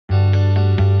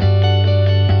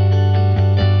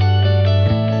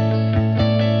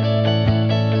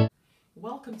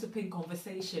Gossiping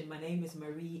Conversation. My name is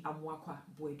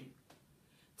Amoakwa-Boadu.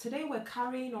 Today we're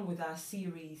carrying on with our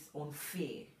series on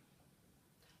fear.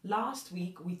 Last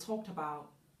week we talked about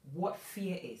what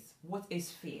fear is. What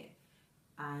is fear?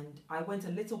 And I went a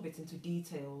little bit into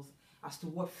details as to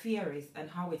what fear is and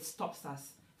how it stops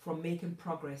us from making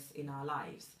progress in our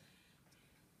lives.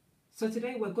 So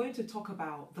today we're going to talk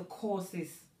about the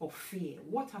causes of fear.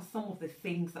 What are some of the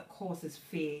things that causes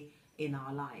fear in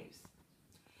our lives?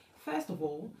 First of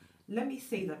all, let me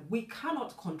say that we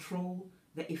cannot control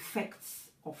the effects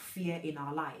of fear in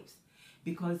our lives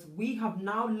because we have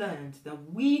now learned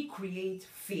that we create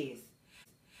fears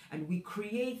and we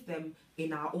create them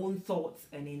in our own thoughts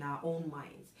and in our own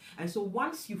minds. And so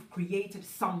once you've created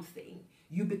something,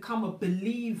 you become a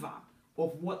believer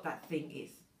of what that thing is.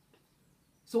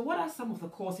 So what are some of the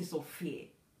causes of fear?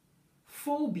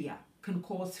 Phobia can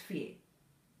cause fear.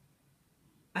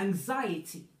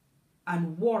 Anxiety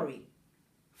and worry,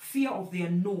 fear of the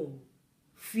unknown,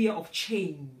 fear of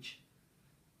change,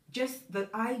 just the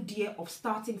idea of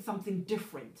starting something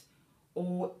different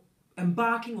or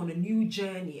embarking on a new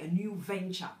journey, a new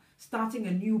venture, starting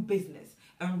a new business,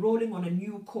 enrolling on a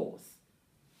new course,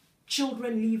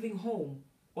 children leaving home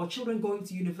or children going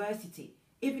to university,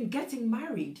 even getting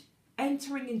married,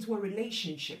 entering into a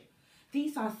relationship.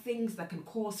 These are things that can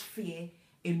cause fear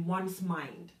in one's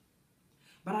mind.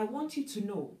 But I want you to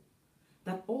know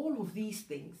that all of these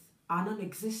things are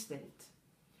non-existent.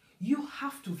 You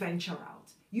have to venture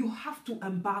out. You have to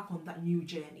embark on that new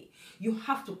journey. You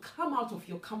have to come out of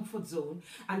your comfort zone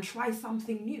and try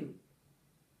something new.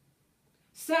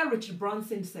 Sir Richard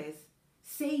Branson says,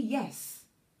 say yes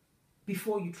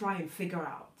before you try and figure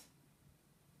out.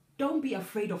 Don't be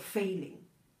afraid of failing.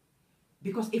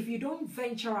 Because if you don't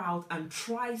venture out and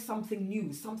try something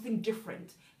new, something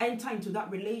different, enter into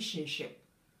that relationship,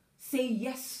 say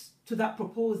yes to that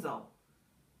proposal,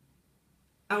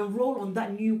 enroll on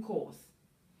that new course,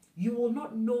 you will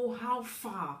not know how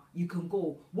far you can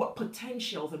go, what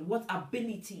potentials and what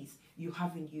abilities you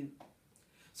have in you.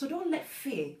 So don't let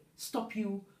fear stop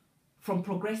you from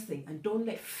progressing, and don't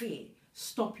let fear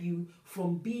stop you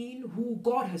from being who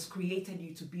God has created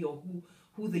you to be, or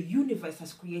who the universe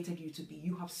has created you to be.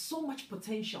 You have so much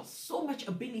potential, so much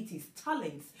abilities,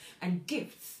 talents and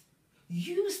gifts.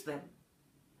 Use them.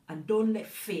 And don't let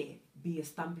fear be a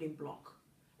stumbling block.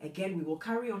 Again, we will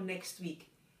carry on next week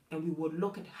and we will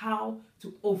look at how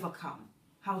to overcome,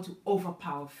 how to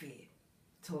overpower fear.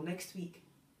 Till next week,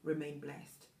 remain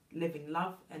blessed, live in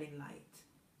love and in light.